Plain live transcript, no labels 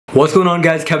What's going on,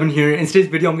 guys? Kevin here. In today's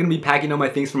video I'm going to be packing up my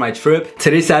things for my trip.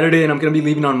 Today's Saturday and I'm going to be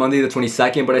leaving on Monday the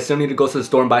 22nd, but I still need to go to the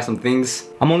store and buy some things.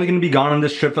 I'm only going to be gone on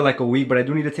this trip for like a week, but I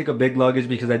do need to take a big luggage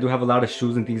because I do have a lot of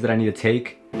shoes and things that I need to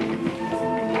take.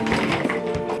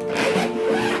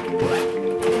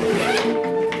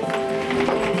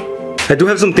 I do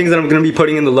have some things that I'm going to be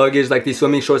putting in the luggage, like these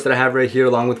swimming shorts that I have right here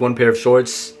along with one pair of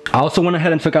shorts. I also went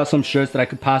ahead and took out some shirts that I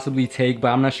could possibly take, but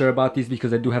I'm not sure about these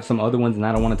because I do have some other ones and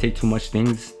I don't want to take too much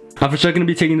things. I'm for sure going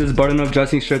to be taking this button-up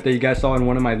dressing shirt that you guys saw in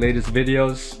one of my latest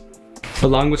videos,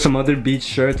 along with some other beach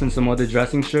shirts and some other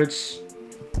dressing shirts.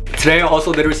 Today I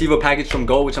also did receive a package from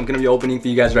Go, which I'm going to be opening for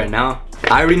you guys right now.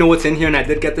 I already know what's in here and I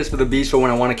did get this for the beach for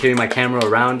when I want to carry my camera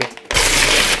around.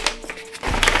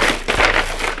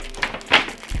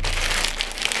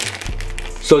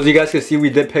 So as you guys can see,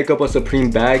 we did pick up a Supreme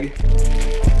bag.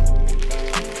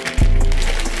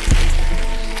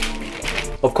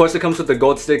 Of course, it comes with the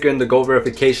gold sticker and the gold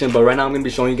verification, but right now I'm going to be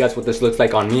showing you guys what this looks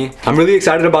like on me. I'm really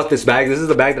excited about this bag. This is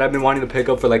the bag that I've been wanting to pick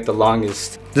up for like the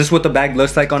longest. This is what the bag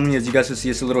looks like on me. As you guys can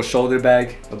see, it's a little shoulder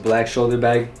bag, a black shoulder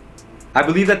bag. I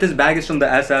believe that this bag is from the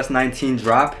SS19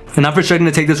 drop. And I'm for sure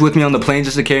going to take this with me on the plane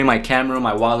just to carry my camera,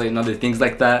 my wallet, and other things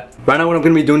like that. Right now what I'm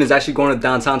going to be doing is actually going to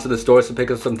downtown to the stores to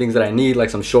pick up some things that I need, like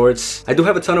some shorts. I do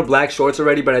have a ton of black shorts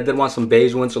already, but I did want some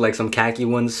beige ones or like some khaki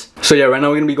ones. So yeah, right now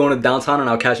we're going to be going to downtown and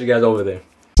I'll catch you guys over there.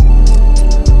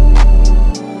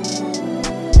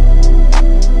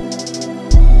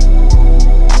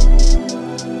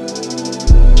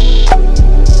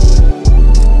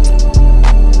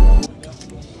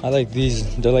 I like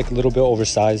these. They're like a little bit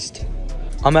oversized.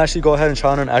 I'm actually go ahead and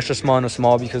try on an extra small and a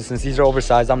small because since these are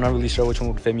oversized, I'm not really sure which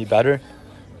one would fit me better.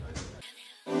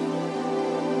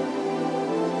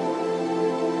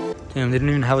 Damn, they didn't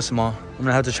even have a small. I'm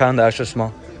gonna have to try on the extra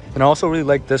small. And I also really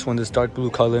like this one, this dark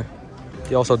blue color.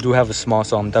 They also do have a small,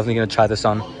 so I'm definitely gonna try this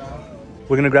on.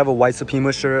 We're gonna grab a white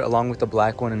Supreme shirt along with the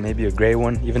black one and maybe a gray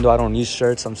one. Even though I don't need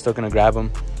shirts, I'm still gonna grab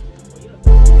them.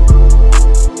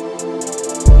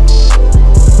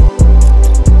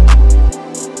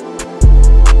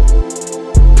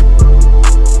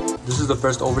 This is the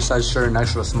first oversized shirt in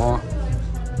extra small.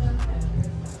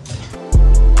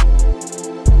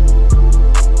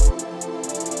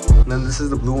 And then this is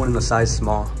the blue one in the size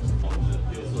small.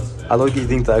 I low-key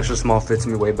think the extra small fits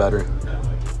me way better.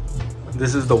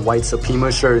 This is the white Supreme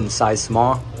shirt in size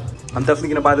small. I'm definitely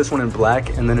gonna buy this one in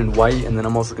black and then in white, and then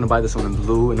I'm also gonna buy this one in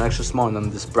blue in extra small, and then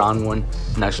this brown one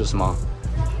in extra small.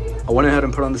 I went ahead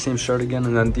and put on the same shirt again,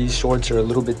 and then these shorts are a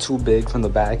little bit too big from the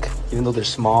back, even though they're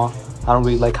small. I don't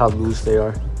really like how loose they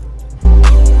are.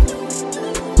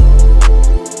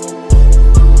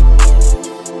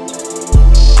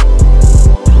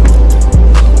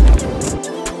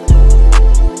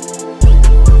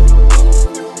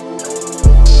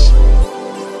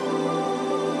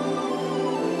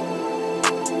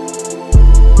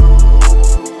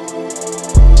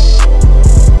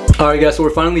 Alright guys, so we're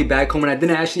finally back home and I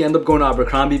didn't actually end up going to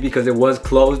Abercrombie because it was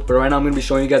closed, but right now I'm going to be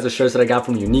showing you guys the shirts that I got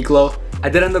from Uniqlo. I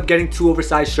did end up getting two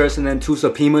oversized shirts and then two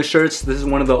Supreme shirts. This is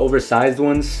one of the oversized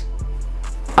ones.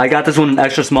 I got this one in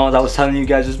extra small, as I was telling you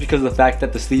guys, just because of the fact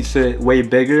that the sleeves fit way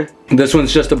bigger. This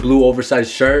one's just a blue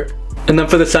oversized shirt. And then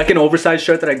for the second oversized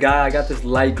shirt that I got this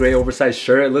light gray oversized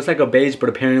shirt. It looks like a beige, but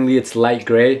apparently it's light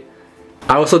gray.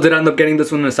 I also did end up getting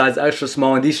this one in a size extra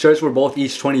small, and these shirts were both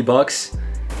each 20 bucks.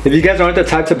 If you guys aren't the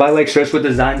type to buy like shirts with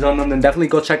designs on them, then definitely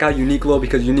go check out Uniqlo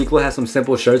because Uniqlo has some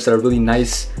simple shirts that are really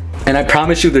nice. And I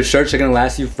promise you the shirts are gonna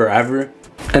last you forever.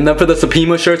 And then for the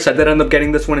Supreme shirts, I did end up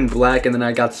getting this one in black and then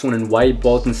I got this one in white,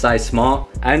 both in size small.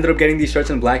 I ended up getting these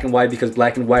shirts in black and white because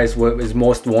black and white is what is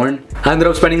most worn. I ended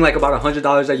up spending like about $100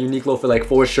 at Uniqlo for like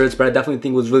 4 shirts, but I definitely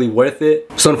think it was really worth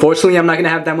it. So unfortunately, I'm not gonna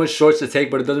have that much shorts to take,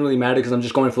 but it doesn't really matter because I'm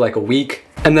just going for like a week.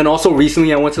 And then also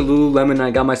recently I went to Lululemon and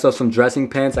I got myself some dressing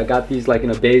pants. I got these like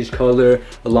in a beige color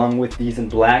along with these in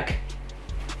black.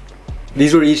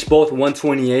 These were each both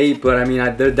 $128, but I mean,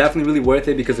 they're definitely really worth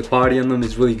it because the quality on them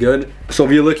is really good. So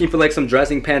if you're looking for like some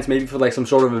dressing pants, maybe for like some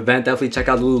sort of event, definitely check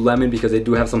out Lululemon because they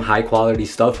do have some high quality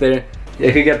stuff there.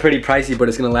 It could get pretty pricey, but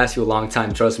it's gonna last you a long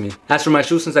time, trust me. As for my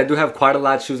shoes, since I do have quite a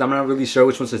lot of shoes, I'm not really sure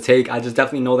which ones to take. I just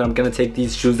definitely know that I'm gonna take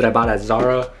these shoes that I bought at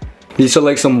Zara. These are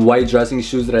like some white dressing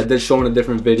shoes that I did show in a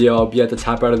different video. I'll be at the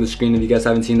top right of the screen if you guys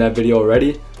haven't seen that video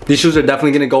already. These shoes are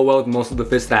definitely gonna go well with most of the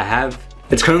fits that I have.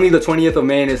 It's currently the 20th of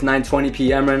May and it's 9:20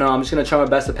 p.m. right now. I'm just gonna try my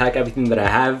best to pack everything that I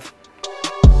have.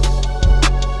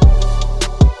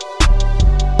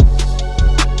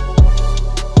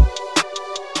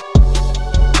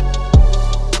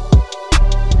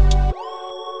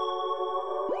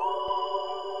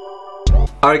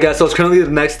 Alright guys, so it's currently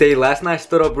the next day. Last night I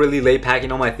stood up really late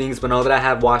packing all my things, but now that I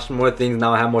have washed more things,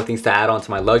 now I have more things to add on to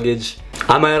my luggage.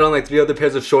 I might add on like 3 other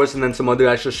pairs of shorts and then some other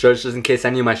extra shirts just in case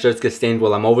any of my shirts get stained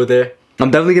while I'm over there.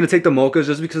 I'm definitely going to take the mochas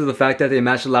just because of the fact that they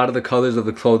match a lot of the colors of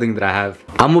the clothing that I have.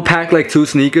 I'm going to pack like 2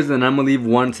 sneakers and then I'm going to leave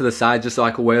one to the side just so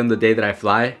I can wear them the day that I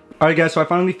fly. Alright guys, so I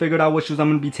finally figured out what shoes I'm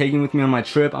going to be taking with me on my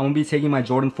trip. I'm going to be taking my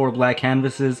Jordan 4 black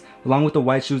canvases along with the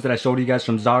white shoes that I showed you guys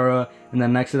from Zara. And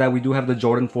then next to that we do have the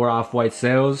Jordan 4 off-white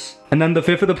sails. And then the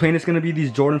fit for the plane is going to be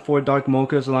these Jordan 4 dark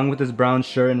mochas along with this brown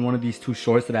shirt and one of these 2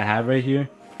 shorts that I have right here.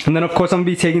 And then of course I'm going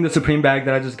to be taking the Supreme bag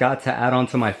that I just got to add on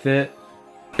to my fit.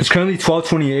 It's currently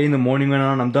 12:28 in the morning right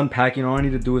now and I'm done packing. All I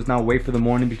need to do is now wait for the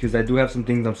morning because I do have some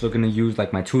things I'm still going to use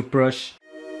like my toothbrush.